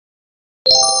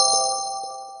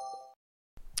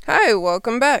Hi,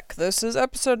 welcome back. This is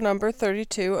episode number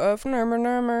 32 of Nurmer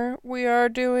Nurmer. We are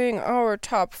doing our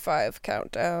top 5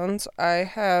 countdowns. I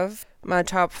have my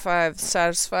top 5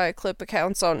 Satisfy clip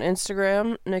accounts on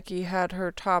Instagram. Nikki had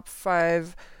her top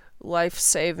 5 life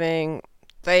saving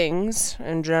things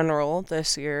in general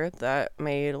this year that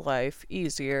made life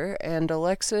easier, and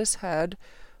Alexis had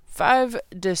 5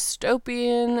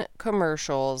 dystopian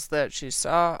commercials that she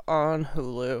saw on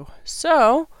Hulu.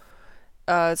 So,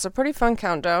 it's a pretty fun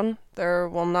countdown. There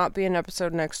will not be an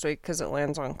episode next week because it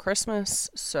lands on Christmas,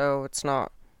 so it's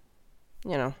not,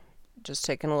 you know, just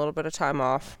taking a little bit of time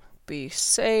off. Be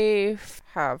safe,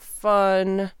 have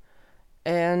fun,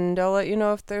 and I'll let you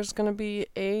know if there's going to be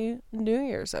a New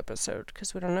Year's episode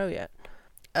because we don't know yet.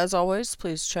 As always,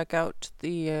 please check out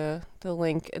the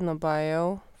link in the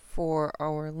bio for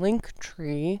our link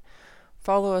tree.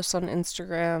 Follow us on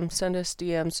Instagram, send us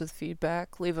DMs with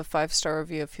feedback, leave a 5-star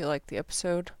review if you like the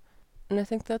episode. And I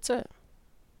think that's it.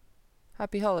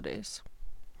 Happy holidays.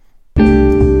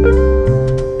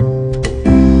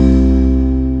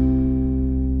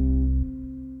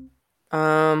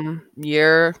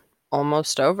 Year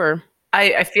almost over.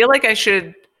 I feel like I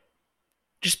should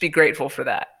just be grateful for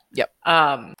that. Yep.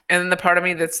 And then the part of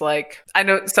me that's like, I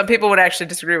know some people would actually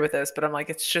disagree with this, but I'm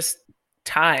like, it's just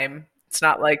time. It's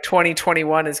not like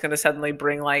 2021 is going to suddenly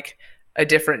bring like a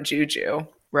different juju.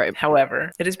 Right.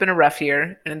 However, it has been a rough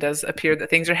year, and it does appear that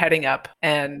things are heading up.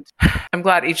 And I'm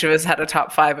glad each of us had a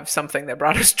top 5 of something that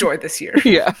brought us joy this year.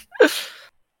 Yeah.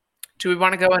 Do we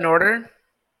want to go in order?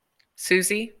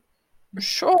 Susie?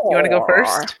 Sure. You want to go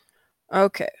first?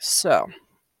 Okay, so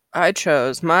I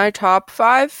chose my top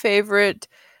 5 favorite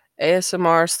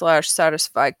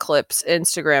ASMR/Satisfy clips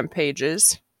Instagram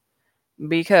pages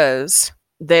because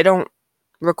they don't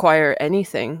require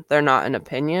anything. They're not an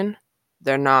opinion.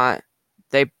 They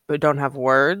don't have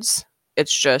words.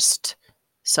 It's just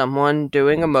someone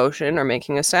doing a motion or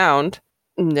making a sound,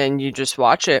 and then you just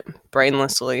watch it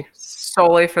brainlessly.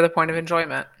 Solely for the point of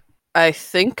enjoyment. I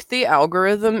think the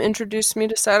algorithm introduced me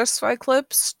to Satisfy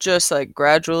clips, just like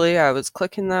gradually I was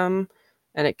clicking them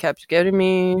and it kept getting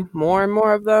me more and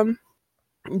more of them.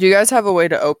 Do you guys have a way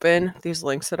to open these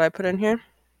links that I put in here?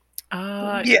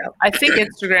 Yeah. I think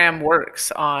Instagram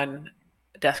works on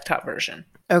a desktop version.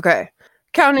 Okay.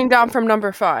 Counting down from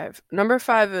number 5. Number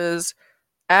 5 is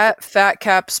at Fat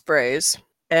Cap Sprays,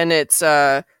 and it's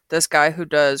this guy who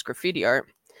does graffiti art.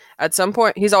 At some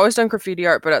point, he's always done graffiti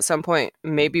art, but at some point,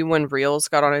 maybe when Reels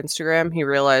got on Instagram, he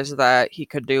realized that he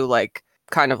could do like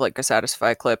kind of like a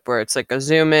Satisfy clip where it's like a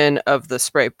zoom in of the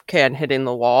spray can hitting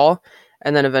the wall,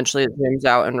 and then eventually it zooms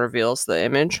out and reveals the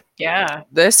image. Yeah.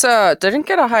 This didn't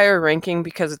get a higher ranking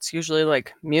because it's usually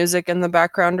like music in the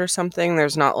background or something.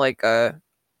 There's not like an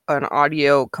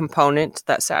audio component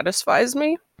that satisfies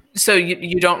me. So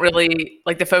you don't really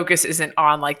like the focus isn't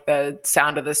on like the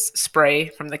sound of this spray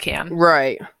from the can.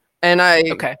 Right. And I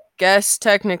Okay. guess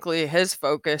technically his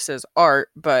focus is art,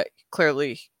 but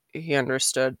clearly he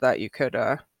understood that you could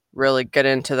really get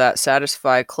into that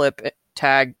Satisfy clip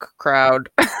tag crowd.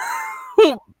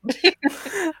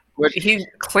 He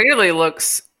clearly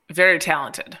looks very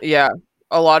talented. Yeah.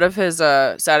 A lot of his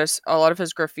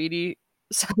graffiti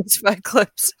Satisfy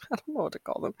clips, I don't know what to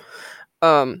call them.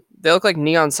 They look like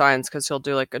neon signs because he'll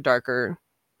do like a darker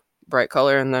bright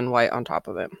color and then white on top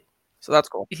of it. So that's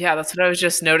cool. Yeah, that's what I was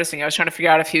just noticing. I was trying to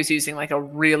figure out if he was using like a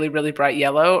really, really bright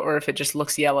yellow or if it just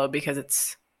looks yellow because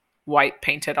it's white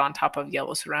painted on top of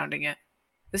yellow surrounding it.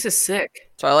 This is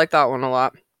sick. So I like that one a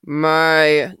lot.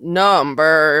 My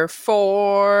number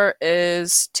 4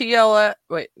 is TL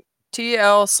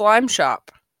Slime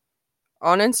Shop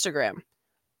on Instagram.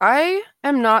 I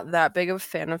am not that big of a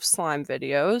fan of slime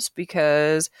videos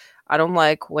because I don't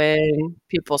like when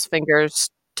people's fingers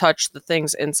touch the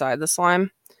things inside the slime.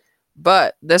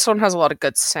 But this one has a lot of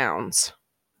good sounds.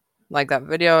 Like that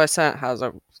video I sent has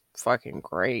a fucking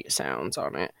great sounds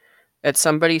on it. It's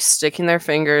somebody sticking their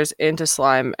fingers into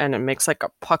slime and it makes like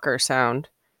a pucker sound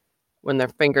when their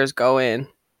fingers go in.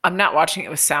 I'm not watching it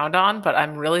with sound on, but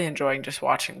I'm really enjoying just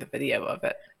watching the video of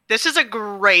it. This is a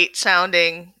great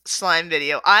sounding slime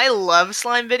video. I love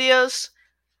slime videos.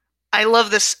 I love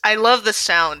this. I love the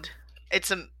sound.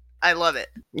 I love it.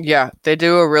 Yeah, they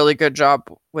do a really good job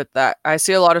with that. I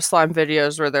see a lot of slime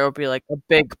videos where there will be like a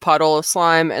big puddle of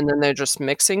slime and then they're just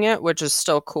mixing it, which is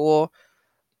still cool.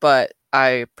 But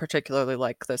I particularly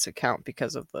like this account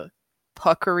because of the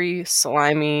puckery,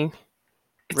 slimy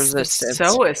resistance.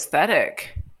 So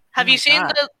aesthetic. Have you seen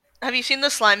the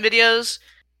slime videos?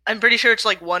 I'm pretty sure it's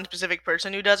like one specific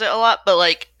person who does it a lot, but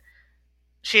like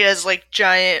she has like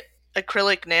giant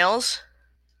acrylic nails.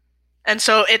 And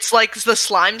so it's like the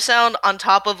slime sound on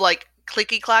top of like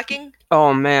clicky clacking.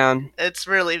 Oh man, It's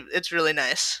really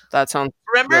nice. that sounds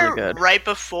Remember really good. right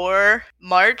before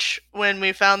March when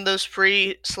we found those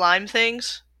free slime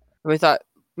things? We thought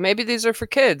maybe these are for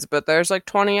kids, but there's like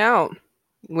 20 out.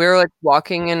 We were like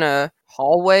walking in a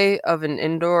hallway of an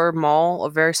indoor mall,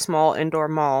 a very small indoor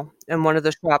mall, and one of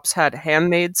the shops had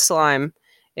handmade slime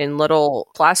in little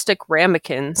plastic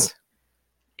ramekins.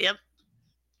 Yep.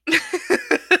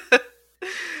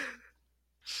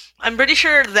 I'm pretty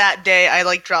sure that day I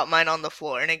like dropped mine on the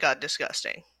floor and it got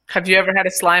disgusting. Have you ever had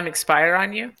a slime expire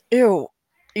on you? Ew.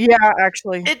 Yeah,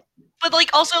 actually. But like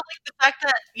also like the fact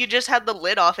that you just had the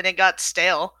lid off and it got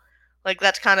stale, like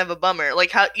that's kind of a bummer.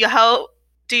 Like how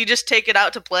do you just take it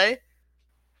out to play?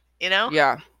 You know?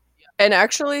 Yeah. And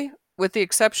actually, with the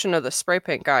exception of the spray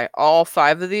paint guy, all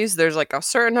 5 of these, there's like a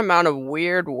certain amount of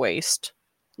weird waste.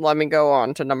 Let me go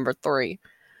on to number 3.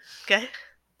 Okay.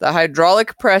 The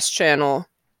Hydraulic Press channel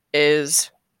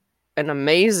is an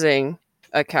amazing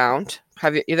account.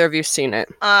 Have either of you seen it?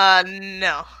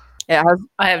 No. It has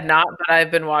I have not, but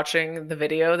I've been watching the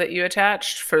video that you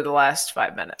attached for the last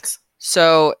 5 minutes.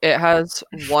 So it has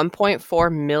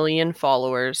 1.4 million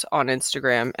followers on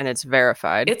Instagram, and it's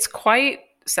verified. It's quite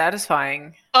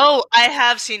satisfying. Oh, I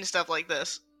have seen stuff like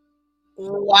this.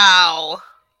 Wow.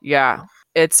 Yeah.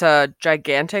 It's a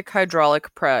gigantic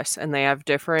hydraulic press, and they have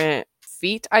different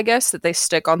feet, I guess, that they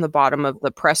stick on the bottom of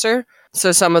the presser.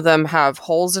 So some of them have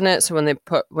holes in it, so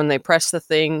when they press the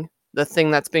thing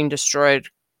that's being destroyed,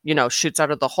 shoots out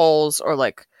of the holes, or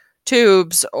like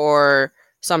tubes, or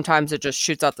sometimes it just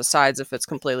shoots out the sides if it's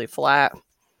completely flat.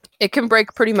 It can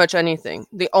break pretty much anything.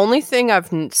 The only thing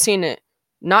I've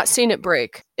not seen it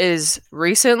break is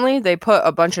recently they put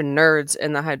a bunch of nerds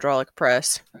in the hydraulic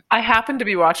press. I happen to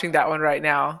be watching that one right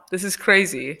now. This is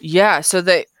crazy. Yeah, so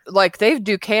they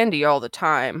do candy all the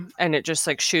time, and it just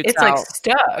like shoots It's out. like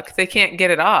stuck. They can't get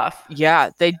it off.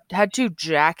 Yeah, they had to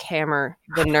jackhammer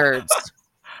the nerds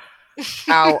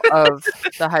out of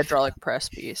the hydraulic press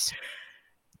piece.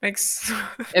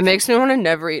 It makes me want to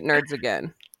never eat nerds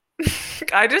again.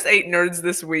 I just ate nerds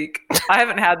this week. I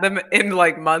haven't had them in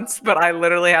like months, but I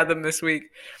literally had them this week.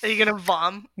 Are you gonna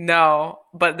vom? No,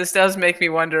 but this does make me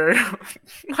wonder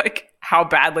like how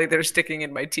badly they're sticking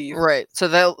in my teeth. Right. So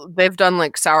they've done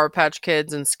like Sour Patch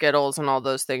Kids and Skittles and all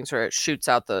those things where it shoots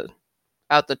out the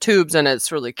tubes, and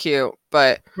it's really cute.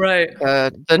 But right,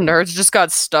 the nerds just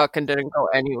got stuck and didn't go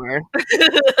anywhere.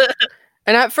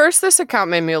 And at first, this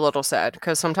account made me a little sad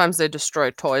because sometimes they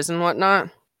destroy toys and whatnot.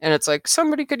 And it's like,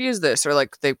 somebody could use this, or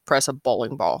like they press a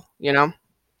bowling ball,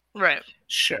 Right.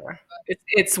 sure.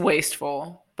 It's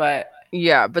wasteful, but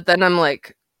Yeah, but then I'm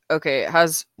like, okay, it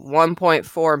has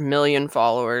 1.4 million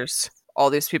followers.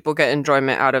 All these people get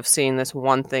enjoyment out of seeing this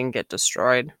one thing get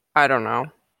destroyed. I don't know.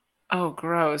 oh,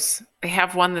 gross. They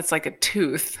have one that's like a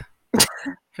tooth.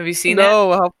 Have you seen it?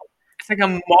 No, It's like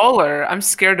a molar. I'm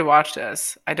scared to watch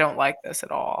this. I don't like this at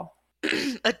all.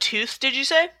 A tooth, did you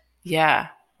say? Yeah.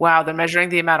 Wow, they're measuring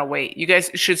the amount of weight. You guys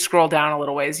should scroll down a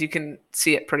little ways. You can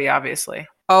see it pretty obviously.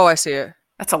 Oh, I see it.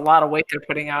 That's a lot of weight they're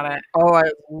putting on it. Oh, I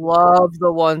love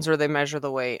the ones where they measure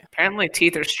the weight. Apparently,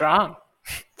 teeth are strong.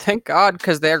 Thank God,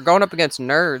 because they're going up against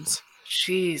nerds.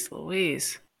 Jeez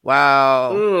Louise.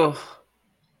 Wow. Ooh.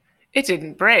 It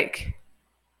didn't break.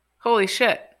 Holy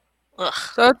shit. Ugh.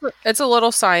 So it's a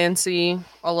little science-y,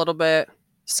 a little bit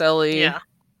silly, Yeah.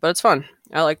 but it's fun.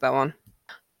 I like that one.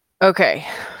 Okay,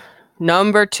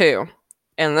 number 2.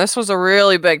 And this was a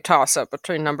really big toss-up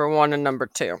between number 1 and number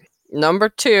 2. Number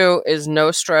 2 is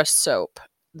No Stress Soap.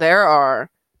 There are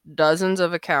dozens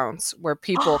of accounts where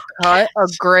people cut a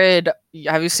grid.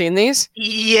 Have you seen these?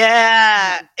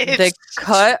 Yeah. They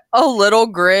cut a little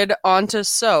grid onto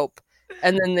soap,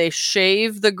 and then they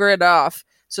shave the grid off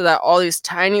so that all these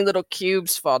tiny little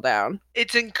cubes fall down.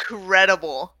 It's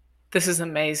incredible. This is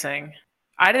amazing.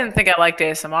 I didn't think I liked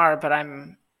ASMR, but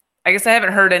I guess I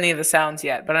haven't heard any of the sounds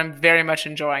yet, but I'm very much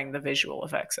enjoying the visual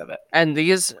effects of it. And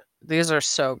these are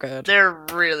so good. They're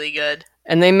really good.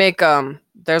 And they make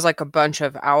there's like a bunch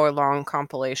of hour-long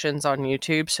compilations on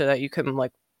YouTube so that you can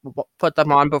like put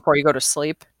them on before you go to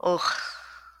sleep. Ugh.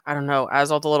 I don't know,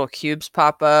 as all the little cubes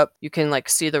pop up, you can like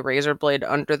see the razor blade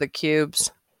under the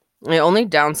cubes. The only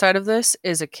downside of this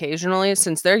is occasionally,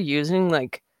 since they're using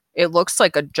like, it looks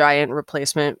like a giant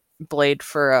replacement blade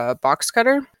for a box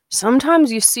cutter,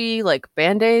 sometimes you see like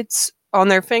band-aids on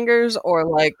their fingers, or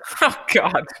like, Oh,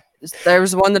 God. there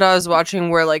was one that I was watching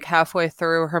where like halfway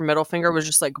through her middle finger was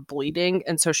just like bleeding,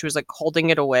 and so she was like holding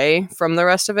it away from the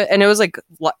rest of it, and it was like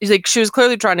she was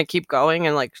clearly trying to keep going,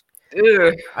 and like,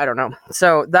 Ugh. I don't know.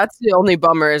 So that's the only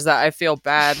bummer, is that I feel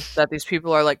bad that these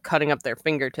people are like cutting up their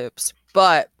fingertips.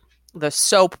 But The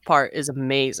soap part is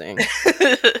amazing.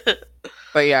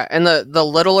 But yeah, and the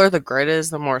littler the grid is,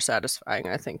 the more satisfying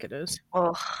I think it is.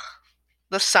 Oh,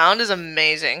 the sound is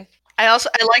amazing. I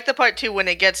like the part too when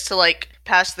it gets to like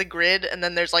past the grid and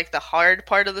then there's like the hard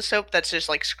part of the soap that's just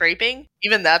like scraping.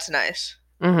 Even that's nice.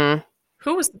 Mm-hmm.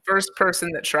 Who was the first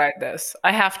person that tried this?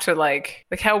 I have to like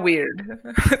how weird.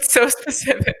 It's so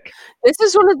specific. This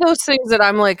is one of those things that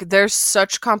I'm like, there's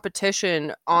such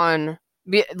competition on,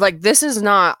 like, this is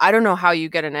not, I don't know how you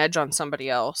get an edge on somebody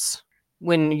else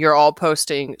when you're all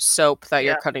posting soap that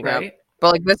you're cutting up. Right?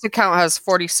 But like, this account has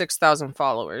 46,000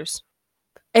 followers.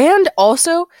 And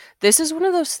also, this is one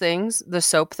of those things, the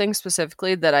soap thing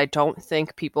specifically, that I don't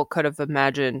think people could have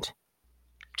imagined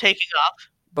Taking off.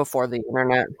 before the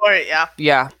internet. Or yeah.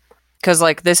 Yeah. Because,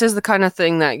 like, this is the kind of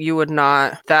thing that you would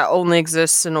not, that only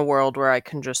exists in a world where I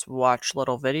can just watch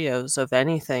little videos of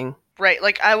anything. Right.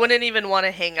 Like I wouldn't even want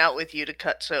to hang out with you to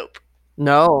cut soap.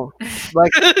 No.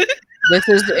 Like, this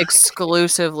is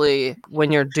exclusively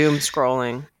when you're doom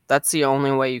scrolling. That's the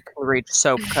only way you can reach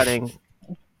soap cutting.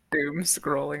 Doom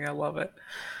scrolling, I love it.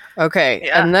 Okay,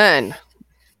 Yeah. and then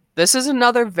this is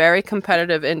another very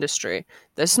competitive industry.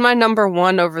 This is my number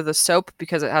one over the soap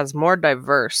because it has more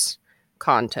diverse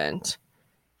content.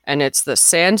 And it's the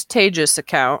Sandtageous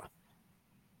account.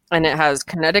 And it has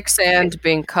kinetic sand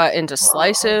being cut into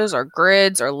slices or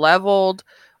grids or leveled.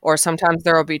 Or sometimes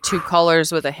there will be two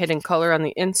colors with a hidden color on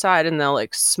the inside and they'll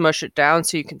like smush it down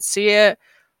so you can see it.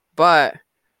 But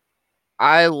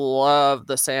I love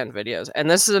the sand videos. And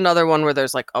this is another one where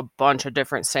there's like a bunch of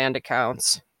different sand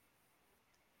accounts.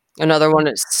 Another one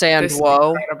is Sand This is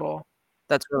Whoa. incredible.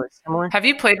 That's really similar. Have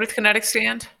you played with kinetic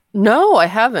sand? No, I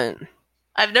haven't.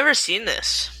 I've never seen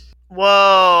this.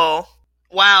 Whoa.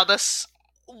 Wow,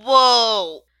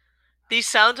 whoa. These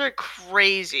sounds are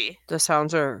crazy. The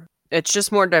sounds are... It's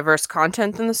just more diverse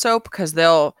content than the soap because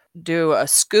they'll do a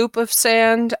scoop of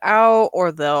sand out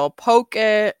or they'll poke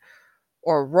it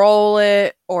or roll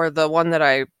it, or the one that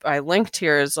I linked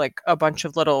here is like a bunch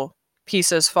of little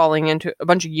pieces falling into... A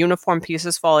bunch of uniform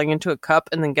pieces falling into a cup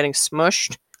and then getting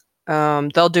smushed.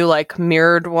 They'll do like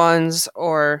mirrored ones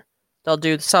or... They'll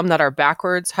do some that are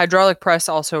backwards. Hydraulic press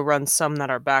also runs some that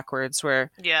are backwards,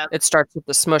 where Yeah. it starts with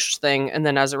the smushed thing, and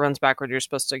then as it runs backward, you're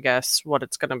supposed to guess what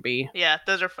it's going to be. Yeah,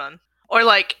 those are fun. Or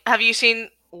like, have you seen...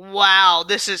 Wow,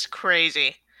 this is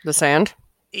crazy. The sand?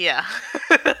 Yeah.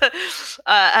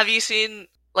 Have you seen,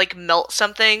 like, melt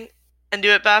something and do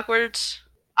it backwards?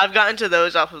 I've gotten to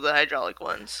those off of the hydraulic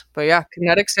ones. But yeah,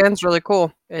 kinetic sand's really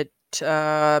cool. It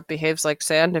behaves like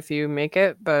sand if you make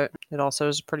it, but it also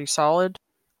is pretty solid.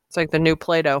 It's like the new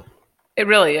Play-Doh. It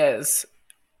really is.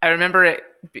 I remember it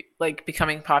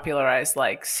becoming popularized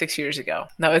like 6 years ago.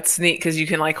 No, it's neat because you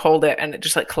can like hold it and it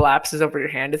just like collapses over your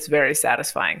hand. It's very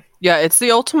satisfying. Yeah, it's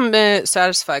the ultimate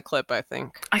Satisfy clip, I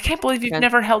think. I can't believe you've Yeah.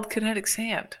 never held kinetic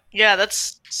sand. Yeah,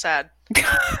 that's sad. You've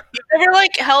never,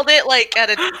 like, held it, like, at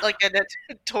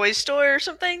a toy store or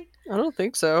something? I don't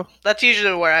think so. That's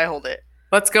usually where I hold it.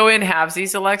 Let's go in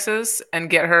halvesies, Alexis, and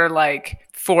get her like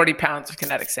 40 pounds of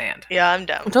kinetic sand. Yeah, I'm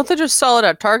down. Don't they just sell it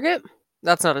at Target?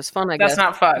 That's not as fun, I guess. That's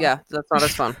not fun. Yeah, that's not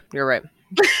as fun. You're right.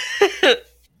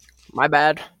 My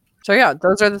bad. So yeah,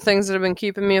 those are the things that have been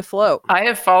keeping me afloat. I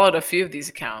have followed a few of these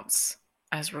accounts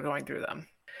as we're going through them.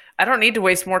 I don't need to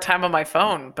waste more time on my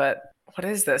phone, but what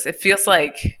is this? It feels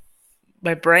like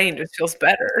my brain just feels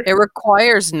better. It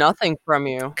requires nothing from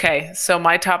you. Okay, so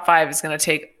my top 5 is going to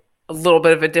take a little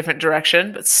bit of a different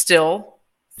direction, but still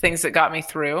things that got me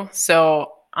through.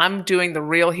 So I'm doing the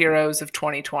real heroes of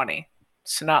 2020.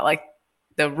 So not like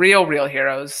the real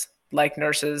heroes like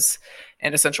nurses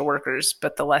and essential workers,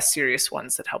 but the less serious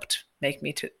ones that helped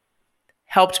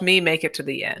me make it to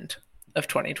the end of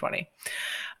 2020.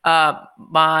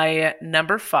 My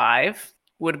number 5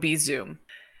 would be Zoom.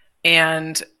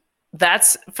 And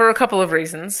that's for a couple of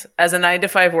reasons. As a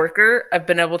 9-to-5 worker, I've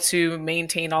been able to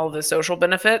maintain all of the social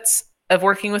benefits of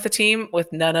working with a team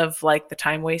with none of like the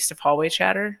time waste of hallway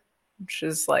chatter, which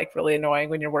is like really annoying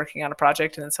when you're working on a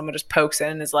project and then someone just pokes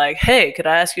in and is like, hey, could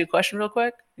I ask you a question real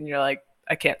quick? And you're like,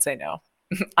 I can't say no.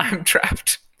 I'm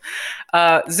trapped.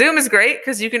 Zoom is great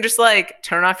because you can just like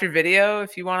turn off your video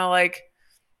if you want to like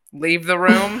leave the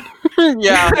room.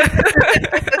 Yeah.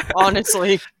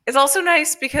 Honestly. It's also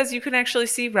nice because you can actually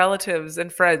see relatives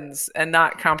and friends and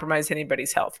not compromise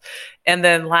anybody's health. And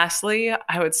then lastly,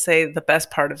 I would say the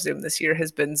best part of Zoom this year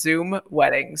has been Zoom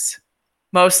weddings.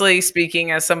 Mostly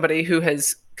speaking as somebody who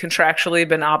has contractually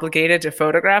been obligated to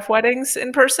photograph weddings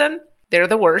in person. They're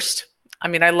the worst. I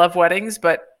mean, I love weddings,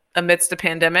 but amidst a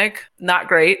pandemic, not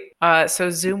great. So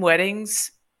Zoom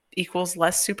weddings equals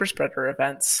less super spreader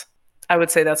events. I would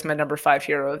say that's my number 5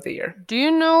 hero of the year. Do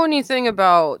you know anything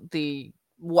about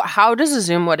how does a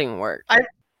Zoom wedding work?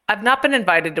 I've not been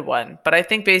invited to one, but I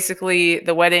think basically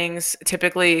the weddings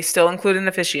typically still include an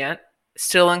officiant,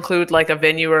 still include like a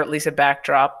venue or at least a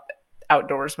backdrop,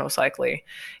 outdoors most likely,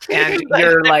 and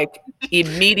your like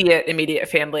immediate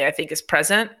family I think is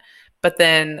present. But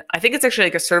then I think it's actually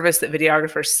like a service that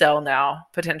videographers sell now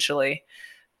potentially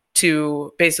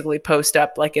to basically post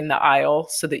up like in the aisle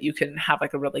so that you can have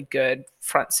like a really good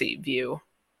front seat view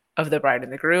of the bride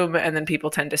and the groom. And then people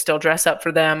tend to still dress up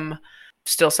for them,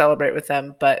 still celebrate with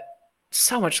them, but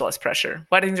so much less pressure.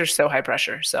 Weddings are so high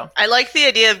pressure. So I like the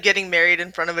idea of getting married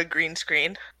in front of a green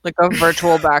screen. Like a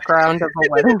virtual background of a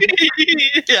wedding?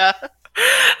 Yeah.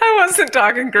 I wasn't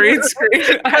talking green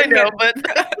screen. I know, but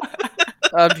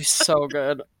That'd be so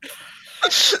good.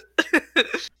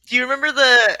 do you remember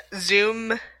the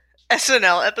Zoom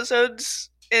SNL episodes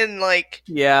in like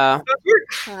Yeah. those were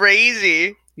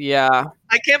crazy. Yeah.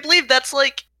 I can't believe that's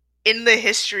like in the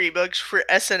history books for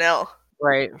SNL.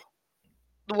 Right.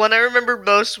 The one I remember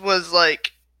most was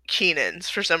like Keenan's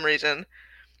for some reason.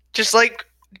 Just like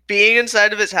being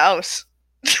inside of his house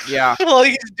Yeah. while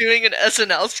he's doing an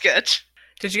SNL sketch.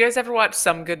 Did you guys ever watch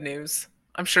Some Good News?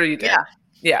 I'm sure you did. Yeah.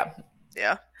 Yeah.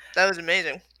 Yeah. That was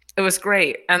amazing. It was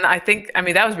great. And I think, I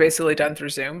mean, that was basically done through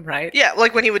Zoom, right? Yeah,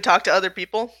 like when he would talk to other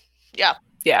people. Yeah.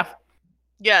 Yeah.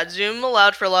 Yeah, Zoom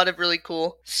allowed for a lot of really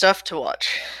cool stuff to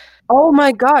watch. Oh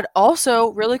my god.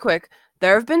 Also, really quick,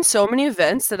 there have been so many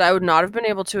events that I would not have been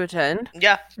able to attend.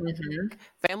 Yeah. Mm-hmm.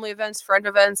 Family events, friend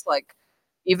events, like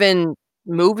even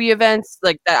movie events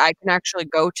like that I can actually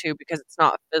go to because it's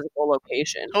not a physical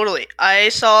location. Totally. I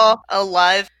saw a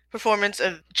live performance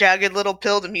of Jagged Little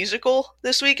Pill the musical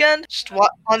this weekend just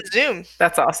on Zoom.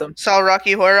 That's awesome. Saw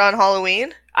Rocky Horror on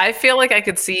Halloween. I feel like I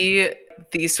could see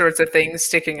these sorts of things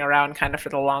sticking around kind of for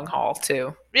the long haul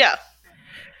too. Yeah.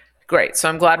 Great. So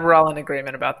I'm glad we're all in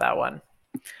agreement about that one.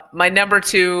 My number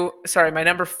 4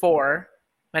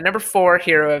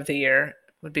 hero of the year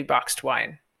would be boxed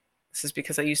wine. This is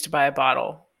because I used to buy a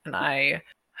bottle and I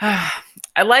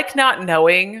like not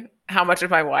knowing how much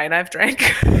of my wine I've drank.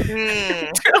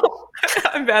 Until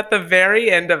I'm at the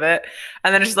very end of it.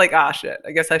 And then it's just like, shit,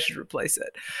 I guess I should replace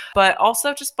it. But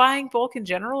also just buying bulk in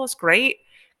general is great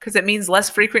because it means less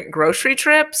frequent grocery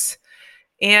trips.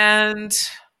 And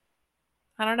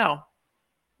I don't know.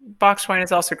 Boxed wine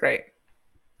is also great.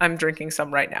 I'm drinking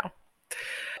some right now.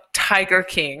 Tiger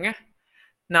King,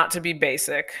 not to be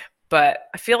basic, but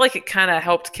I feel like it kind of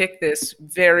helped kick this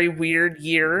very weird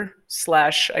year /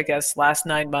 I guess last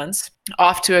 9 months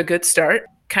off to a good start.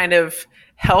 Kind of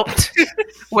helped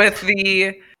with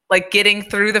the like getting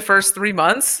through the first 3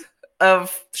 months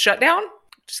of shutdown.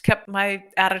 Just kept my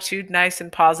attitude nice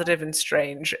and positive and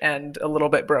strange and a little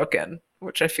bit broken,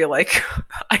 which I feel like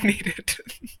I needed.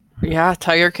 Yeah,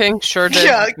 Tiger King sure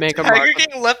did make a mark. Tiger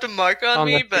King left a mark on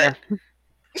me, but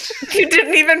You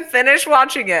didn't even finish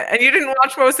watching it, and you didn't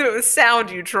watch most of it with sound,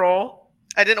 you troll.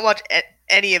 I didn't watch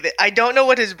any of it. I don't know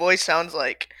what his voice sounds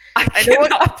like. I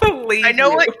cannot believe I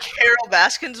know you. what Carol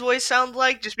Baskin's voice sounds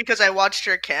like just because I watched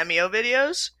her cameo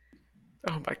videos,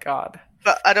 Oh my god.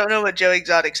 but I don't know what Joe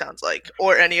Exotic sounds like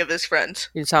or any of his friends.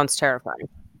 It sounds terrifying.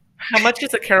 How much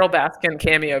is a Carol Baskin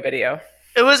cameo video?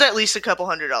 It was at least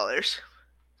 $200.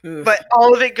 Oof. But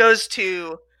all of it goes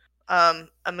to, I'm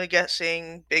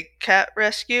guessing Big Cat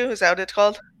Rescue. Is that what it's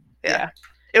called? Yeah.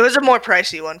 It was a more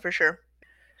pricey one for sure.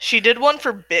 She did one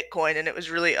for Bitcoin, and it was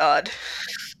really odd.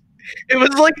 It was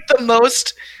like the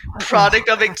most product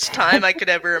of its time I could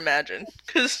ever imagine.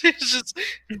 Because it's just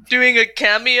doing a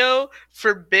cameo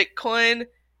for Bitcoin,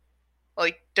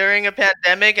 like during a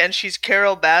pandemic, and she's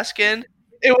Carol Baskin.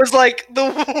 It was like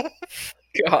the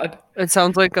God. It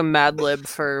sounds like a Mad Lib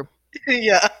for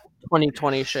yeah.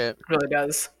 2020 shit. It really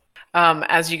does.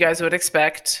 As you guys would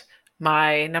expect,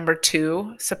 my number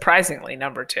 2, surprisingly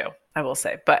number 2, I will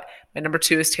say, but my number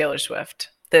 2 is Taylor Swift.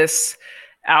 This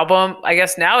album, I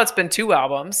guess now it's been 2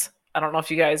 albums. I don't know if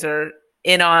you guys are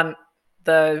in on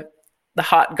the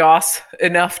hot goss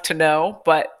enough to know,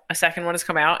 but a second one has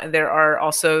come out, and there are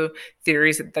also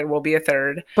theories that there will be a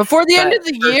third. Before the end of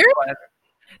the year?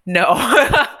 No.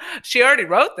 She already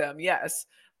wrote them, yes.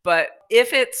 But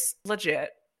if it's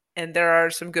legit, and there are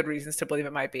some good reasons to believe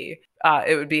it might be,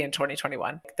 it would be in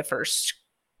 2021, the first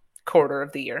quarter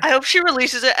of the year. I hope she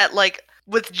releases it at like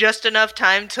with just enough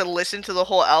time to listen to the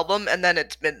whole album, and then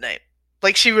it's midnight.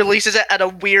 Like she releases it at a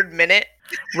weird minute,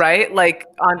 right? Like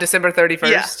on December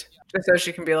 31st, Yeah. just so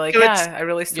she can be like, So yeah, I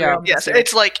released the album. Yes, this year."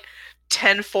 it's like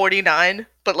 10:49,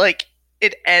 but like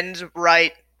it ends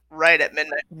right at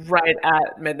midnight. Right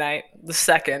at midnight, the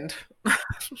second.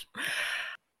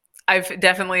 I've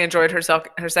definitely enjoyed her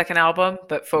second album,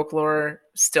 but Folklore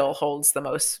still holds the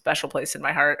most special place in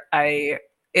my heart.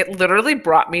 It literally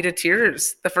brought me to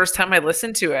tears the first time I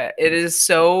listened to it. It is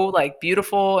so like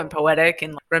beautiful and poetic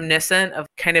and reminiscent of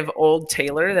kind of old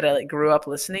Taylor that I like grew up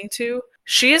listening to.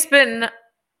 She has been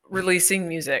releasing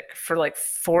music for like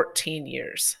 14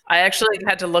 years. I actually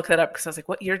had to look that up because I was like,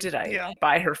 what year did I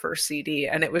buy her first CD?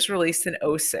 And it was released in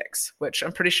 06, which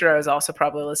I'm pretty sure I was also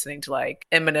probably listening to like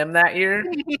Eminem that year.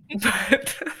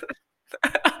 But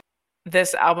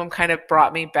this album kind of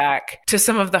brought me back to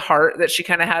some of the heart that she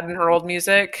kind of had in her old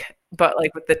music, but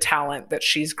like with the talent that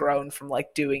she's grown from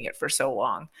like doing it for so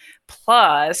long.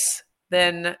 Plus,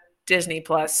 then Disney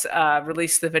Plus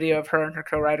released the video of her and her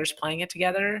co-writers playing it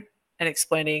together and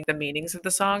explaining the meanings of the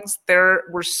songs. There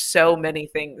were so many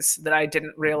things that I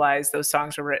didn't realize those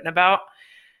songs were written about.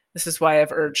 This is why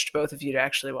I've urged both of you to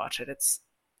actually watch it.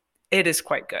 It is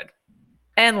quite good.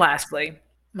 And lastly,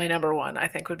 my number one, I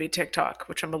think, would be TikTok,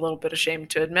 which I'm a little bit ashamed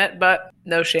to admit, but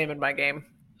no shame in my game.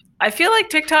 I feel like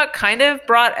TikTok kind of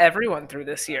brought everyone through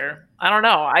this year. I don't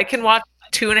know. I can watch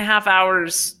 2.5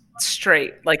 hours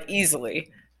straight, like easily.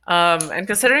 And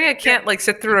considering I can't like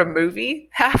sit through a movie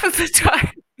half of the time,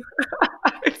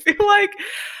 I feel like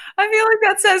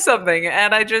that says something.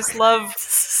 And I just love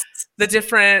the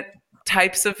different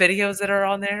types of videos that are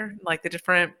on there, like the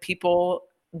different people,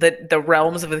 the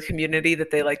realms of the community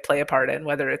that they like play a part in,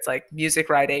 whether it's like music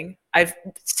writing. I've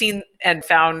seen and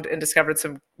found and discovered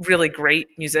some really great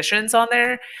musicians on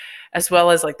there, as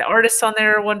well as like the artists on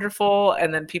there are wonderful.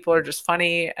 And then people are just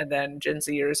funny. And then Gen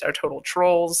Zers are total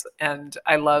trolls. And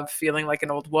I love feeling like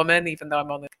an old woman, even though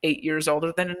I'm only 8 years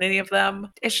older than any of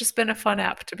them. It's just been a fun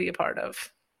app to be a part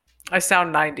of. I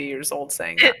sound 90 years old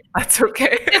saying that. That's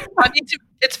okay.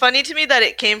 It's funny to me that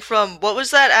it came from, what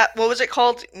was that app? What was it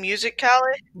called?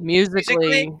 Musical.ly?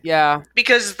 Musically, yeah.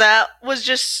 Because there was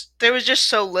just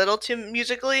so little to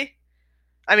Musically.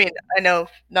 I mean, I know,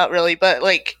 not really, but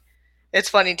like, it's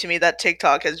funny to me that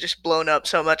TikTok has just blown up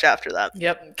so much after that.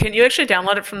 Yep. Can you actually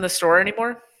download it from the store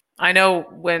anymore? I know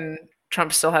when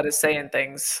Trump still had his say in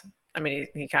things. I mean,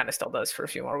 he kind of still does for a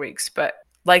few more weeks, but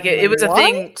like it was a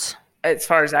thing as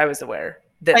far as I was aware.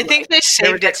 That, I think they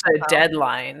saved it a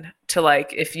deadline to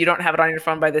like, if you don't have it on your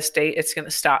phone by this date, it's going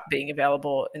to stop being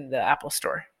available in the Apple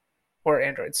Store or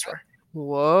Android store.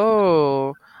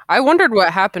 Whoa. I wondered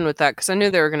what happened with that because I knew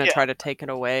they were going to try to take it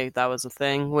away. That was a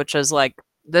thing, which is like,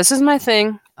 this is my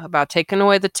thing about taking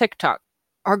away the TikTok.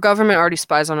 Our government already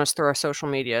spies on us through our social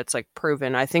media. It's like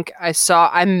proven. I think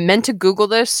I meant to Google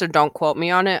this, so don't quote me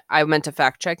on it. I meant to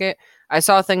fact check it. I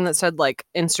saw a thing that said like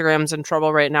Instagram's in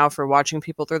trouble right now for watching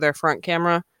people through their front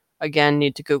camera. Again,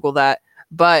 need to Google that.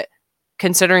 But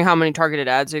considering how many targeted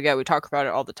ads you get, we talk about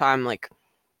it all the time. Like,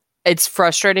 it's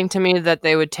frustrating to me that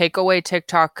they would take away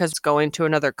TikTok because it's going to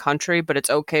another country, but it's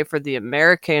okay for the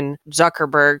American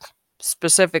Zuckerberg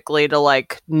specifically to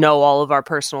like know all of our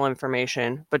personal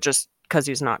information, but just because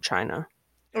he's not China.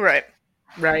 Right.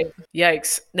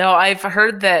 Yikes. No, I've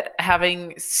heard that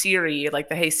having Siri, like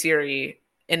the Hey Siri,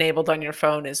 enabled on your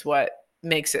phone is what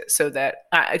makes it so that,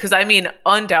 because I mean,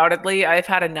 undoubtedly, I've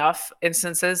had enough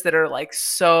instances that are like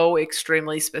so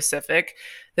extremely specific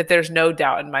that there's no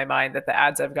doubt in my mind that the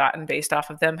ads I've gotten based off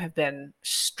of them have been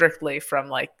strictly from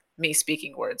like me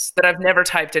speaking words that I've never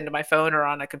typed into my phone or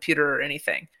on a computer or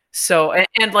anything. So,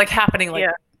 and like happening like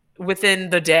within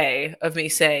the day of me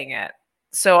saying it.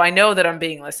 So I know that I'm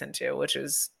being listened to, which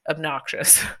is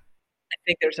obnoxious. I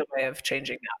think there's a way of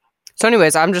changing that. So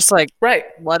anyways, I'm just like, right.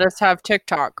 Let us have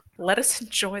TikTok. Let us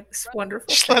enjoy this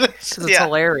wonderful thing. Because it's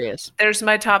hilarious. There's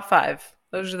my top 5.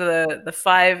 Those are the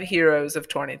 5 heroes of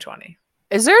 2020.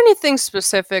 Is there anything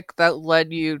specific that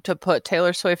led you to put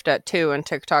Taylor Swift at 2 and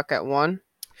TikTok at 1?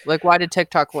 Like, why did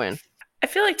TikTok win? I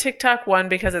feel like TikTok won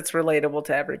because it's relatable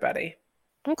to everybody.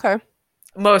 Okay.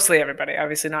 Mostly everybody.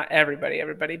 Obviously not everybody.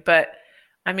 But,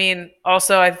 I mean,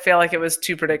 also I feel like it was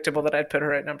too predictable that I'd put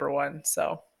her at number 1,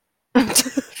 so...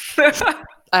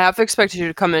 I have expected you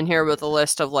to come in here with a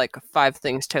list of like 5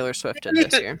 things Taylor Swift did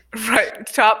this year. Right.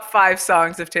 Top 5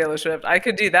 songs of Taylor Swift. I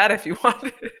could do that if you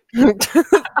wanted. You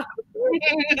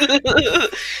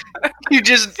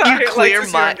clear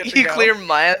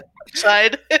my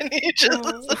side and you just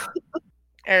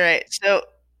All right. So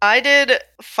I did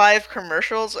 5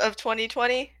 commercials of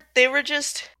 2020. They were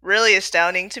just really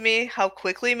astounding to me how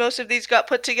quickly most of these got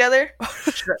put together.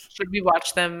 Should we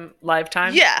watch them live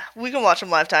time? Yeah, we can watch them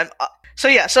live time.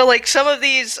 So like some of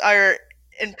these are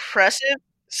impressive.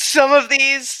 Some of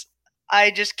these,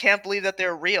 I just can't believe that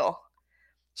they're real.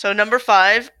 So number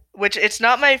 5, which it's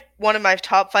not one of my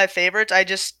top 5 favorites, I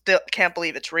just still can't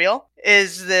believe it's real,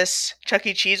 is this Chuck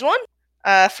E. Cheese one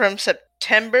from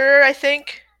September, I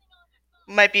think.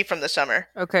 Might be from the summer.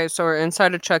 Okay, so we're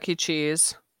inside a Chuck E.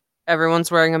 Cheese. Everyone's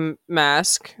wearing a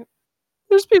mask.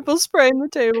 There's people spraying the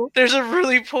table. There's a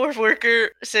really poor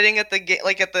worker sitting at the gate,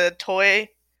 like at the toy,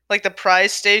 like the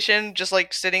prize station, just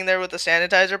like sitting there with a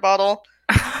sanitizer bottle.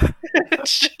 That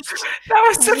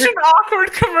was such an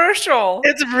awkward commercial.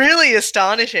 It's really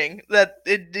astonishing that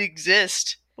it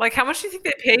exists. Like, how much do you think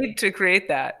they paid to create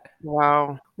that?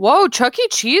 Wow. Whoa, Chuck E.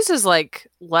 Cheese is like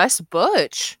less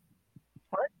butch.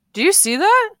 What? Do you see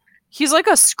that? He's like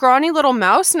a scrawny little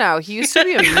mouse now. He used to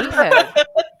be a meathead.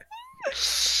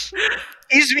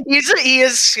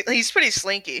 He's pretty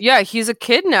slinky. Yeah, he's a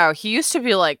kid now. He used to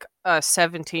be like a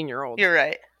 17-year-old. You're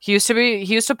right. He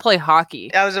used to play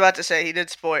hockey. I was about to say he did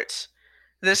sports.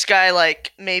 This guy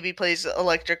like maybe plays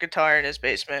electric guitar in his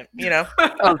basement, you know?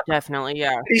 Oh, definitely,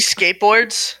 yeah. He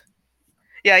skateboards.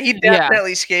 Yeah, he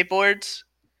definitely skateboards.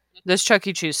 This Chuck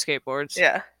E. Cheese skateboards.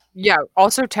 Yeah. Yeah,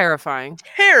 also terrifying.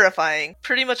 Terrifying.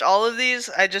 Pretty much all of these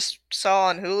I just saw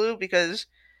on Hulu because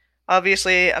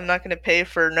obviously I'm not going to pay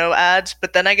for no ads,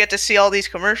 but then I get to see all these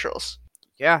commercials.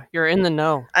 Yeah, you're in the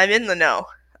know. I'm in the know.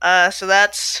 So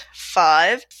that's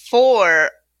 5.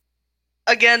 4.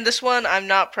 Again, this one I'm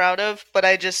not proud of, but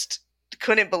I just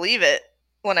couldn't believe it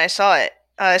when I saw it.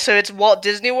 So it's Walt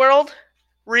Disney World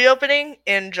reopening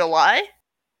in July.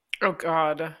 Oh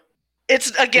God.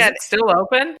 It's again Is it still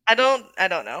open? I don't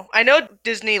know. I know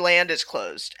Disneyland is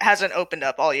closed. It hasn't opened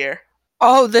up all year.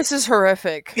 Oh, this is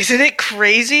horrific. Isn't it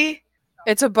crazy?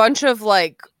 It's a bunch of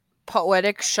like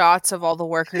poetic shots of all the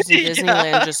workers in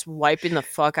Disneyland just wiping the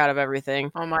fuck out of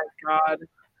everything. Oh my God.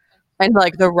 And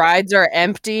like the rides are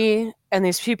empty and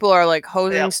these people are like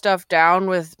hosing stuff down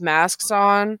with masks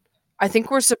on. I think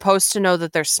we're supposed to know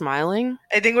that they're smiling.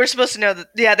 I think we're supposed to know that.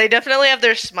 Yeah, they definitely have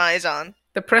their smiles on.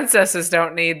 The princesses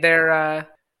don't need their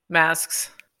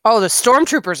masks. Oh, the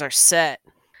stormtroopers are set.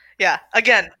 Yeah,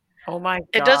 again. Oh my God.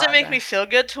 It doesn't make me feel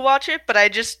good to watch it, but I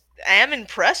am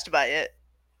impressed by it.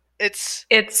 It's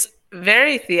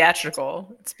very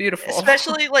theatrical. It's beautiful.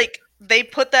 Especially like they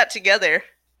put that together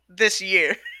this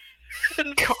year.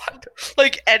 God.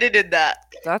 Like edited that.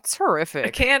 That's horrific. I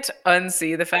can't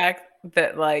unsee the fact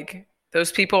that like those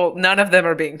people, none of them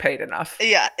are being paid enough.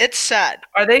 Yeah, it's sad.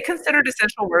 Are they considered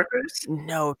essential workers?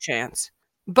 No chance.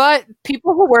 But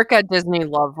people who work at Disney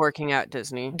love working at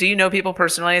Disney. Do you know people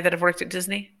personally that have worked at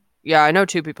Disney? Yeah, I know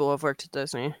 2 people who have worked at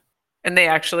Disney. And they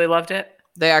actually loved it?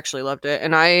 They actually loved it.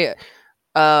 And I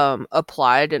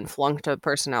applied and flunked a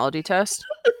personality test.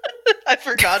 I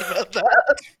forgot about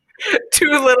that. Too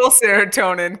little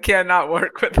serotonin cannot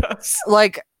work with us.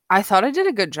 Like, I thought I did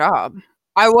a good job.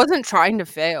 I wasn't trying to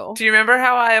fail. Do you remember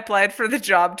how I applied for the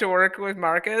job to work with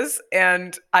Marcus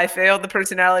and I failed the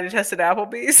personality test at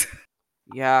Applebee's?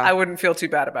 Yeah. I wouldn't feel too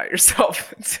bad about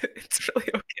yourself. It's really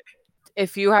okay.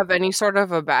 If you have any sort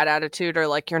of a bad attitude or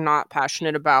like you're not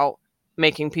passionate about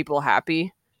making people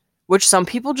happy, which some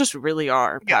people just really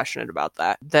are passionate about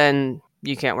that, then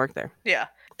you can't work there. Yeah.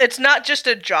 It's not just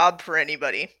a job for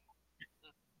anybody.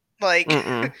 Like,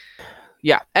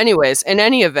 yeah. Anyways, in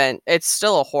any event, it's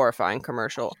still a horrifying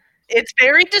commercial. It's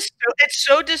very it's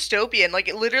so dystopian. Like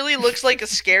it literally looks like a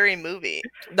scary movie.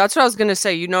 That's what I was gonna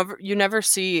say. You never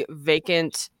see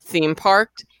vacant theme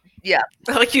park. Yeah,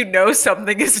 like you know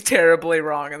something is terribly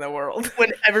wrong in the world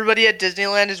when everybody at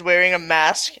Disneyland is wearing a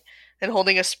mask and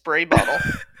holding a spray bottle.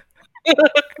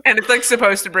 And it's like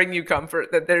supposed to bring you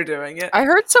comfort that they're doing it. I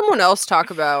heard someone else talk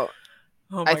about.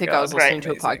 I think God, I was listening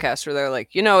to a podcast where they're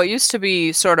like, it used to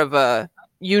be sort of a,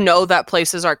 that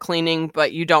places are cleaning,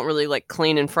 but you don't really like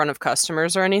clean in front of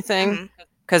customers or anything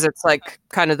because it's like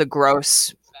kind of the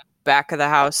gross back of the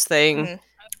house thing. Mm-hmm.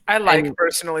 I like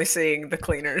personally seeing the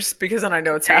cleaners because then I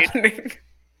know it's happening.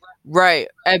 Right.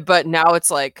 But now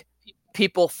it's like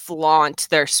people flaunt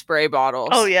their spray bottles.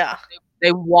 Oh, yeah.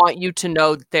 They want you to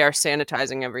know they are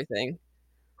sanitizing everything.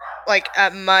 Like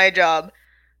at my job,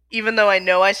 even though I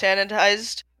know I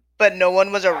sanitized, but no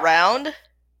one was around,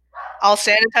 I'll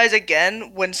sanitize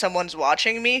again when someone's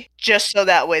watching me, just so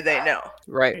that way they know.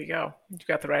 Right. There you go. You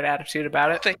got the right attitude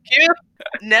about it. Thank you.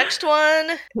 Next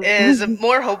one is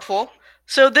more hopeful.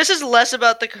 So this is less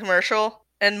about the commercial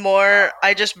and more,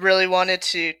 I just really wanted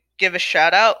to give a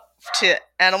shout out to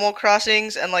Animal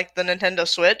Crossings and like the Nintendo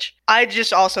Switch. I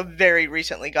just also very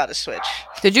recently got a Switch.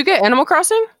 Did you get Animal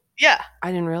Crossing? Yeah.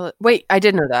 I didn't realize. Wait, I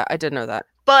did know that.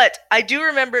 But I do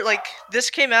remember like this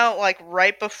came out like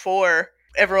right before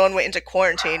everyone went into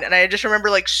quarantine, and I just remember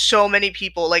like so many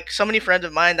people, like so many friends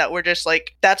of mine that were just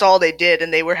like that's all they did,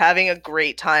 and they were having a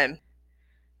great time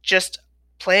just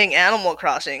playing Animal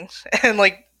Crossing and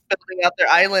like building out their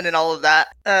island and all of that.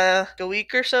 A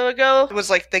week or so ago, it was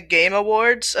like the Game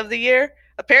Awards of the year.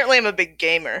 Apparently, I'm a big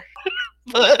gamer,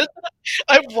 but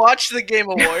I've watched the Game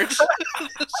Awards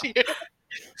this year.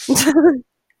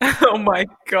 Oh my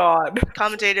god.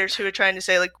 Commentators who were trying to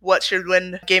say, like, what should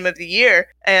win Game of the Year,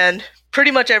 and pretty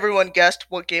much everyone guessed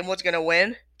what game was going to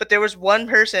win. But there was one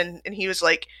person, and he was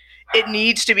like, it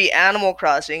needs to be Animal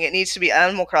Crossing. It needs to be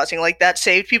Animal Crossing. Like, that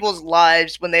saved people's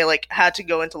lives when they, like, had to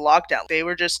go into lockdown. They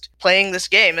were just playing this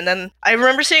game. And then I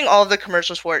remember seeing all of the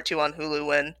commercials for it, too, on Hulu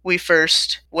when we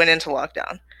first went into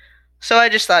lockdown. So I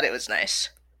just thought it was nice.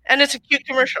 And it's a cute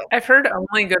commercial. I've heard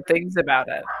only good things about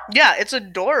it. Yeah, it's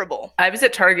adorable. I was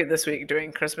at Target this week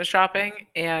doing Christmas shopping,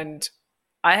 and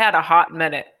I had a hot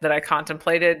minute that I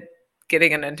contemplated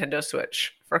getting a Nintendo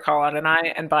Switch for Colin and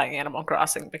I and buying Animal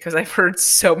Crossing because I've heard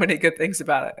so many good things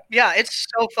about it. Yeah, it's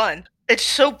so fun. It's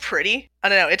so pretty. I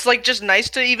don't know. It's like just nice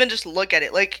to even just look at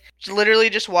it. Like literally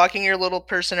just walking your little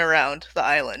person around the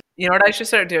island. You know what I should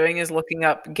start doing is looking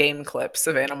up game clips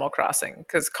of Animal Crossing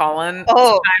because Colin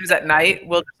sometimes at night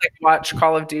will just like watch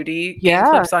Call of Duty game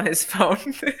clips on his phone.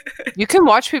 You can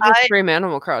watch people stream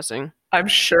Animal Crossing. I'm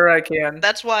sure I can.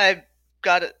 That's why I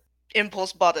got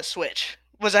impulse bought a Switch.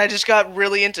 I just got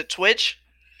really into Twitch.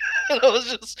 And I was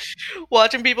just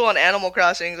watching people on Animal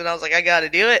Crossing, and I was like, I gotta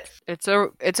do it. It's a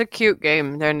cute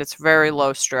game, and it's very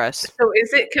low stress. So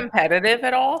is it competitive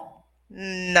at all?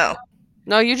 No.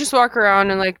 No, you just walk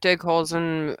around and like dig holes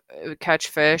and catch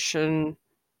fish and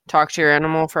talk to your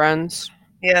animal friends.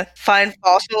 Yeah, find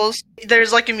fossils.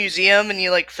 There's like a museum, and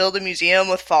you like fill the museum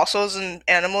with fossils and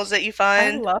animals that you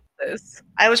find. I love this.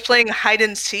 I was playing hide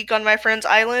and seek on my friend's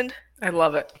island. I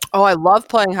love it. Oh, I love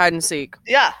playing hide and seek.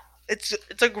 Yeah, it's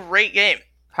a great game.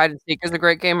 Hide and seek is a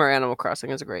great game, or Animal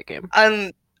Crossing is a great game,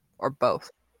 or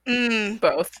both.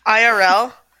 Both.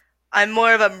 IRL, I'm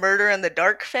more of a Murder in the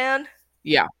Dark fan.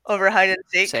 Yeah. Over hide and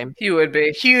seek. Same. You would be.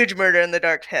 Huge Murder in the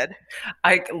Dark head.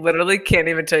 I literally can't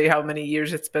even tell you how many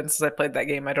years it's been since I played that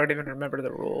game. I don't even remember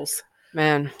the rules.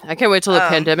 Man, I can't wait till the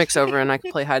pandemic's over and I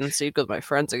can play hide and seek with my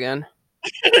friends again.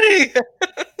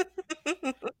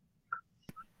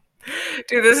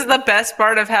 Dude, this is the best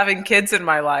part of having kids in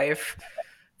my life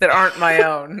that aren't my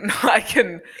own. I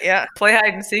can play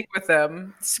hide and seek with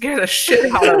them, scare the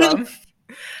shit out of them.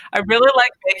 I really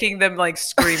like making them like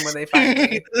scream when they find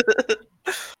me.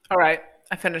 All right,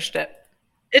 I finished it.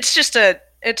 It's just a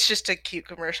cute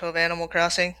commercial of Animal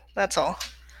Crossing. That's all.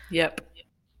 Yep.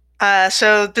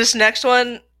 So this next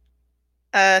one,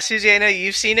 Susie, I know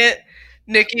you've seen it.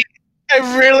 Nikki,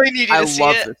 I really need you to see it. I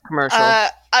love this commercial.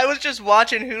 I was just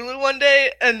watching Hulu one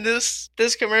day, and this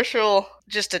commercial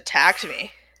just attacked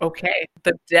me. Okay.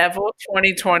 The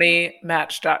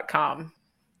devil2020match.com.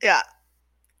 Yeah.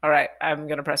 All right, I'm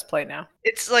going to press play now.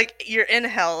 It's like you're in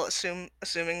hell,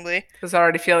 assumingly. It's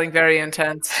already feeling very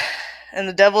intense. And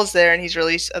the devil's there, and he's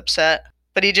really upset.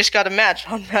 But he just got a match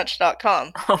on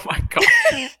Match.com. Oh my god.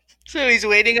 So he's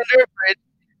waiting under a bridge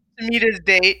to meet his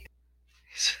date.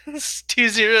 It's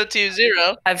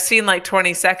 2020. I've seen like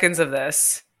 20 seconds of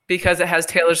this because it has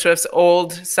Taylor Swift's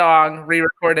old song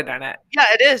re-recorded in it. Yeah,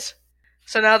 it is.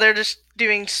 So now they're just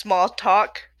doing small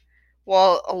talk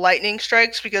while a lightning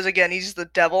strikes because, again, he's the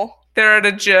devil. They're at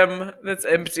a gym that's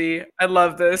empty. I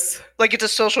love this. Like it's a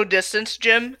social distance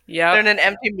gym. Yeah. They're in an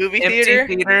empty movie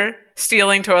theater.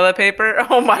 Stealing toilet paper.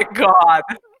 Oh my god.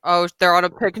 Oh, they're on a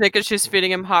picnic and she's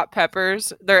feeding him hot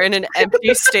peppers. They're in an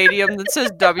empty stadium that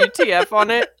says WTF on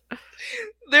it.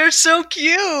 They're so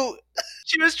cute.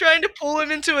 She was trying to pull him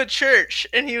into a church,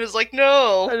 and he was like,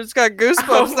 no. I just got goosebumps.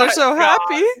 Oh They're so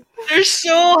happy. They're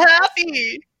so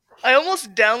happy. I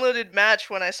almost downloaded Match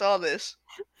when I saw this.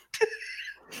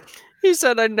 He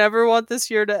said, I never want this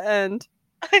year to end.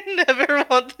 I never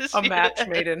want this A year match to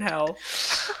end. made in hell.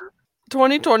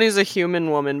 2020 is a human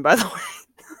woman, by the way.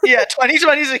 Yeah,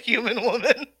 2020 is a human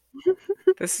woman.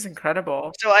 This is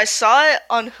incredible. So I saw it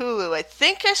on Hulu. I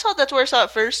think that's where I saw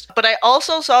it first. But I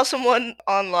also saw someone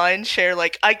online share,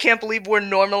 like, I can't believe we're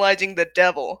normalizing the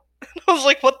devil. And I was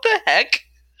like, what the heck?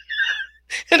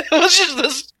 And it was just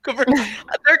this.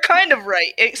 They're kind of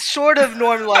right. It sort of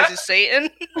normalizes Satan.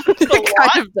 It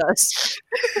kind of does.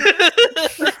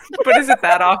 But is it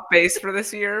that off base for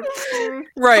this year?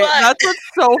 Right. But- That's what's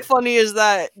so funny is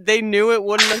that they knew it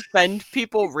wouldn't offend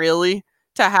people really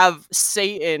to have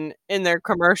Satan in their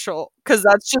commercial because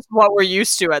that's just what we're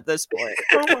used to at this point.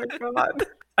 Oh my god.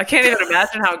 I can't even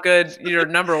imagine how good your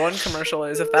number one commercial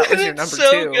is if that was your number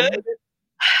So two. good.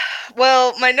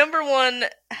 Well, my number one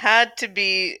had to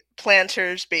be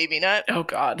Planters Baby Nut. Oh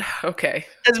god. Okay.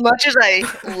 As much as I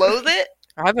loathe it,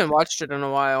 I haven't watched it in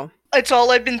a while. it's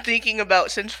all I've been thinking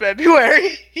about since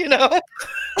February, you know?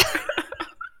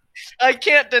 I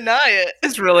can't deny it.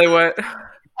 It's really what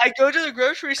I go to the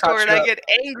grocery store Caught and you I up. get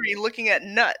angry looking at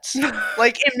nuts.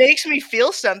 Like, it makes me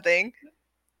feel something.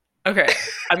 Okay.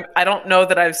 I don't know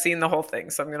that I've seen the whole thing,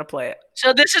 so I'm gonna play it.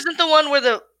 So this isn't the one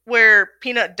where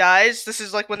Peanut dies. This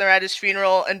is like when they're at his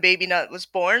funeral and Baby Nut was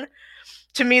born.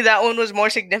 To me, that one was more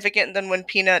significant than when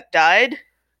Peanut died.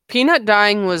 Peanut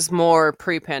dying was more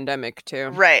pre-pandemic too.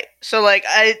 Right. So like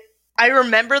I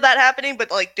remember that happening, but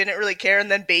like didn't really care.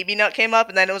 And then Baby Nut came up,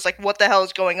 and then it was like, what the hell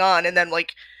is going on? And then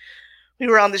like we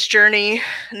were on this journey.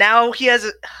 Now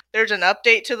there's an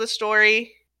update to the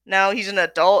story. Now he's an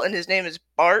adult, and his name is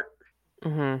Bart.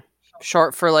 Mm-hmm.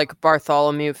 Short for like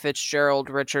Bartholomew Fitzgerald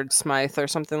Richard Smythe or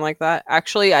something like that.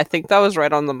 Actually, I think that was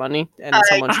right on the money, and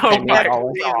someone should pay me my $1.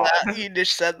 Believe that. He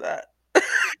just said that.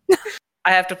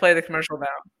 I have to play the commercial now.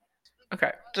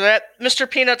 Okay. So that Mr.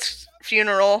 Peanut's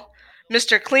funeral.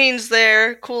 Mr. Clean's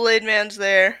there. Kool-Aid Man's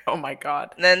there. Oh my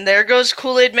god. And then there goes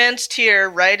Kool-Aid Man's tear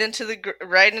right into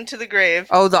the grave.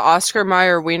 Oh, the Oscar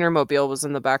Mayer Wienermobile was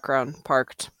in the background,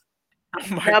 parked.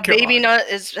 Oh my Now god. Baby Nut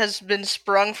has been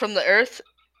sprung from the earth,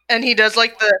 and he does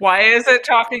like Why is it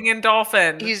talking in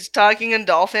dolphin? he's talking in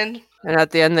dolphin. And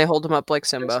at the end, they hold him up like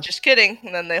Simba. Just kidding.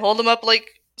 And then they hold him up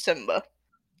like Simba.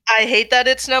 I hate that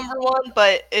it's number one,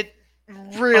 but it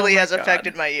really Oh my has God.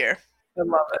 affected my year. I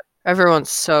love it. Everyone's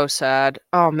so sad.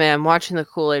 Oh man, watching the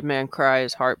Kool-Aid Man cry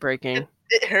is heartbreaking.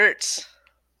 It hurts.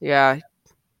 Yeah,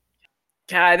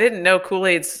 Yeah, I didn't know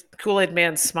Kool-Aid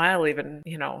Man's smile even,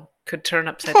 could turn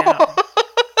upside down.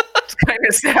 It's kind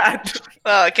of sad.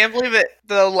 Wow, I can't believe it.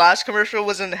 The last commercial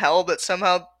was in hell, but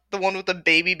somehow the one with the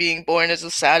baby being born is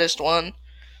the saddest one.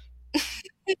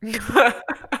 I'd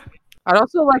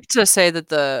also like to say that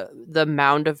the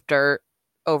mound of dirt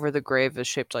over the grave is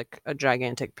shaped like a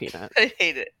gigantic peanut. I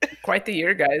hate it. Quite the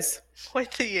year, guys.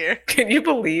 Quite the year. Can you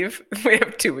believe we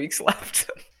have 2 weeks left?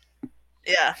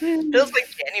 Yeah, feels like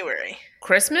January.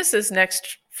 Christmas is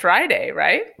next Friday,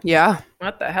 right? Yeah.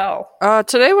 What the hell?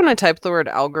 Today when I typed the word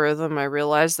algorithm, I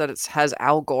realized that it has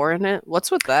Al Gore in it. What's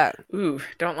with that? Ooh,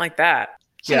 don't like that.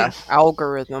 Yeah,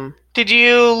 algorithm. Did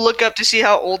you look up to see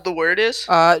how old the word is?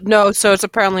 No, so it's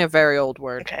apparently a very old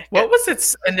word. Okay. What was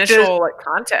its initial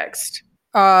context?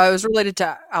 It was related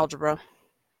to algebra.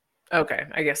 Okay,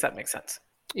 I guess that makes sense.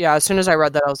 Yeah, as soon as I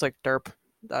read that, I was like, derp.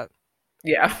 That.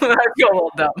 Yeah, I feel a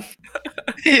little dumb.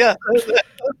 Yeah.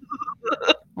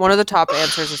 One of the top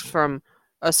answers is from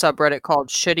a subreddit called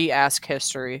Shitty Ask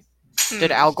History.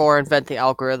 Did Al Gore invent the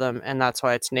algorithm? And that's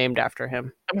why it's named after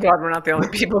him. I'm glad we're not the only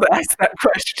people that ask that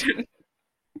question.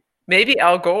 Maybe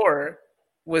Al Gore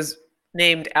was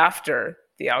named after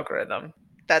the algorithm.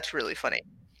 That's really funny.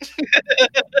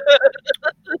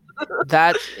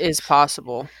 That is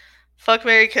possible. Fuck,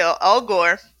 marry, kill. Al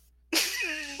Gore.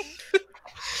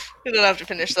 You don't have to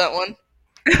finish that one.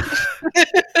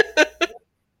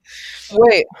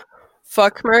 Wait.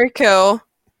 Fuck, marry, kill.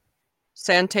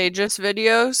 Santageous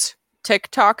videos.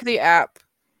 TikTok the app.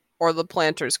 Or the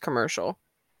Planters commercial.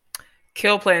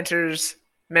 Kill planters,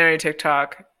 marry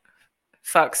TikTok,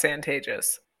 fuck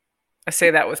Santageous. I say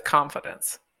that with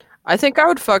confidence. I think I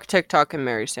would fuck TikTok and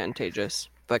marry Santageous,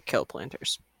 but kill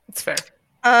Planters. It's fair.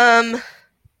 I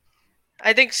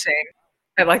think same.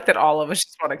 I like that all of us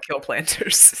just want to kill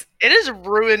planters. It has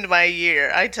ruined my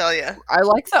year, I tell you. I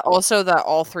like that also that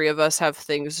all three of us have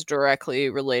things directly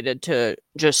related to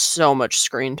just so much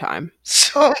screen time.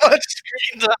 So much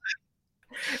screen time.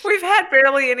 We've had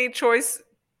barely any choice.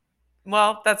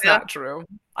 Well, that's Yeah. not true.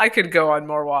 I could go on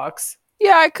more walks.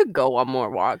 Yeah, I could go on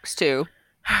more walks too.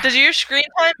 Does your screen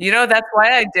time? That's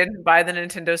why I didn't buy the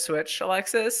Nintendo Switch,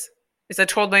 Alexis. Is I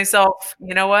told myself,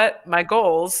 you know what? My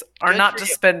goals are Good not for to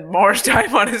you. spend more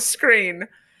time on a screen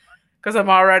because I'm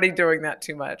already doing that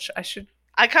too much. I should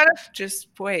I kind of just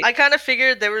wait.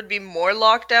 figured there would be more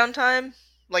lockdown time,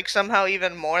 like somehow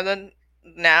even more than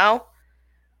now,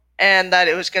 and that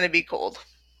it was going to be cold.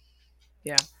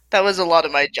 Yeah. That was a lot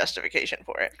of my justification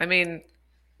for it. I mean,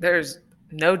 there's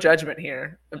no judgment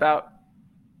here about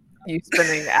you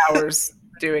spending hours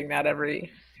doing that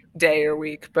every day or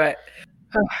week, but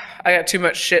I got too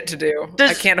much shit to do.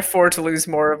 I can't afford to lose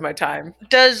more of my time.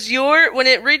 Does when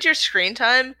it reads your screen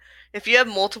time, if you have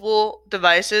multiple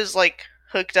devices like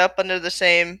hooked up under the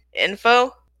same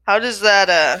info, how does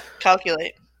that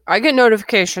calculate? I get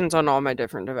notifications on all my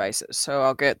different devices. So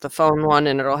I'll get the phone one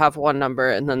and it'll have one number,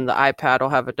 and then the iPad will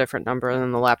have a different number, and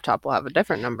then the laptop will have a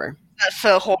different number. That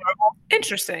felt horrible.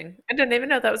 Interesting. I didn't even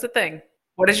know that was a thing.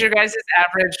 What is your guys'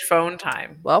 average phone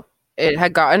time? Well, it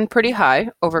had gotten pretty high.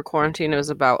 Over quarantine, it was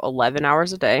about 11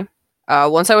 hours a day.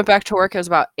 Once I went back to work, it was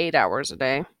about 8 hours a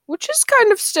day, which is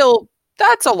kind of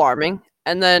that's alarming.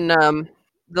 And then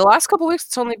the last couple weeks,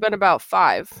 it's only been about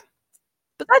 5.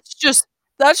 But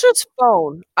that's just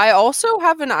phone. I also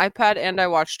have an iPad and I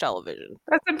watch television.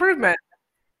 That's improvement.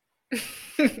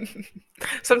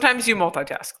 Sometimes you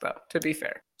multitask, though, to be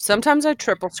fair. Sometimes I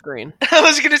triple screen. I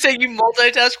was going to say you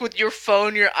multitask with your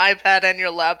phone, your iPad, and your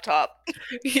laptop.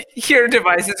 Your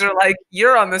devices are like,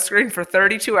 you're on the screen for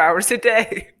 32 hours a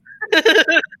day.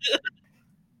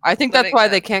 I think that's why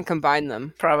they can't combine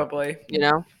them. Probably. You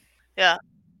know? Yeah.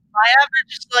 I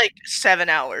average like 7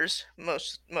 hours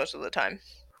most of the time.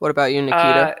 What about you,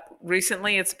 Nikita?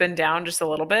 Recently, it's been down just a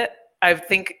little bit. I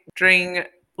think during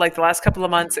like the last couple of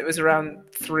months, it was around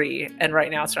 3, and right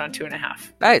now it's around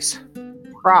 2.5. Nice.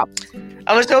 Props.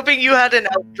 I was hoping you had an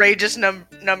outrageous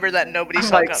number that nobody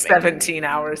saw like coming. 17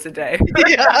 hours a day.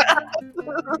 Yeah.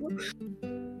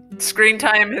 Screen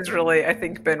time has really, I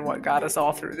think, been what got us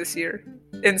all through this year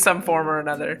in some form or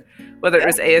another, whether it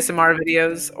was ASMR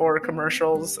videos or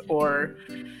commercials or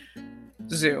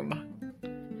Zoom.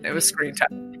 It was screen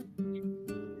time.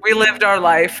 We lived our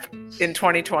life in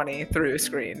 2020 through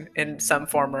screen in some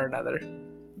form or another.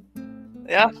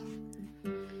 Yeah.